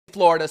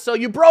Florida. So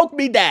you broke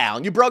me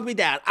down.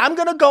 I'm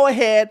going to go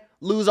ahead,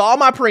 lose all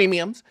my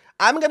premiums.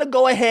 I'm going to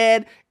go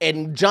ahead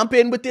and jump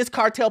in with this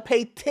cartel,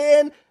 pay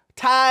 10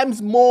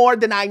 times more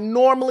than I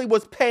normally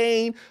was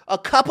paying a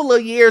couple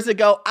of years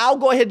ago. I'll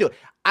go ahead and do it.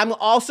 I'm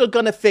also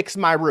going to fix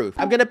my roof.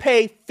 I'm going to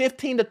pay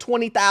 $15,000 to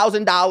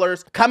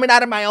 $20,000 coming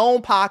out of my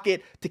own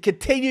pocket to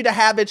continue to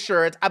have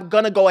insurance. I'm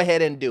going to go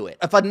ahead and do it.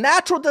 If a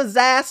natural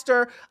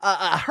disaster,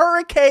 a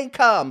hurricane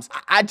comes,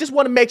 I just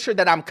want to make sure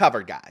that I'm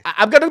covered, guys.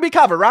 I'm going to be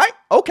covered, right?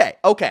 Okay.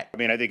 I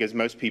mean, I think as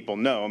most people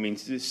know, I mean,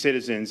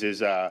 Citizens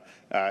has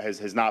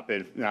not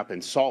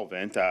been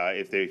solvent.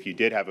 If you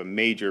did have a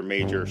major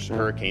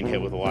hurricane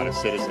hit with a lot of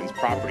Citizens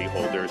property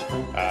holders,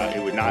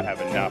 it would not have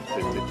enough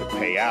to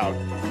pay out.